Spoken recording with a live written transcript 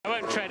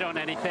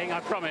anything, I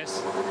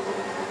promise.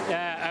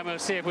 And we'll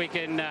see if we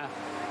can. Yeah,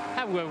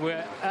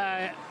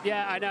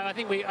 I know. I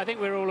think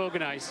we're all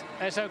organised.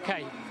 It's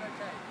okay.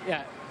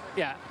 Yeah.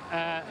 Yeah.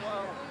 I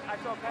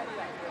saw Penny.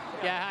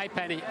 Yeah. Hi,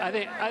 Penny. I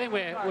think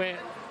we're.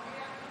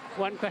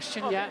 One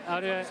question, yeah,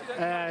 I'll do it,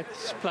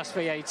 plus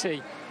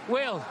VAT.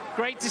 Will,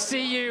 great to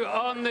see you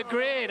on the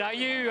grid. Are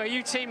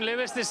you Team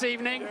Lewis this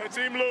evening? Yeah,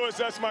 Team Lewis,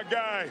 that's my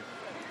guy.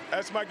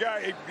 That's my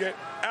guy.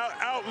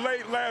 Out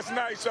late last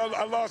night, so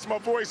I lost my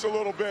voice a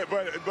little bit,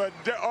 but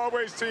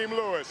always Team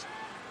Lewis.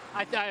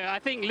 I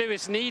think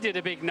Lewis needed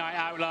a big night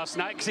out last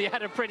night because he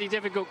had a pretty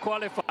difficult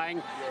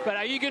qualifying. But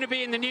are you going to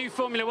be in the new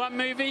Formula One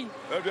movie?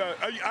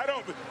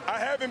 I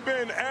haven't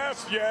been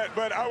asked yet,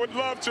 but I would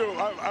love to.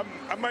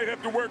 I might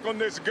have to work on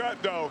this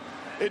gut though.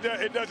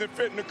 It doesn't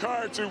fit in the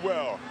car too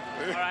well.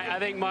 All right, I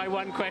think my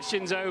one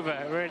question's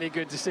over. Really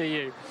good to see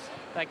you.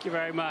 Thank you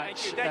very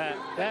much. Thank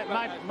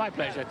you. My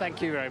pleasure. Thank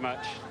you very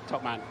much,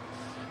 top man.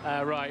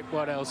 Right,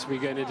 what else are we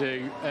going to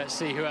do? Let's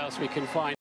see who else we can find.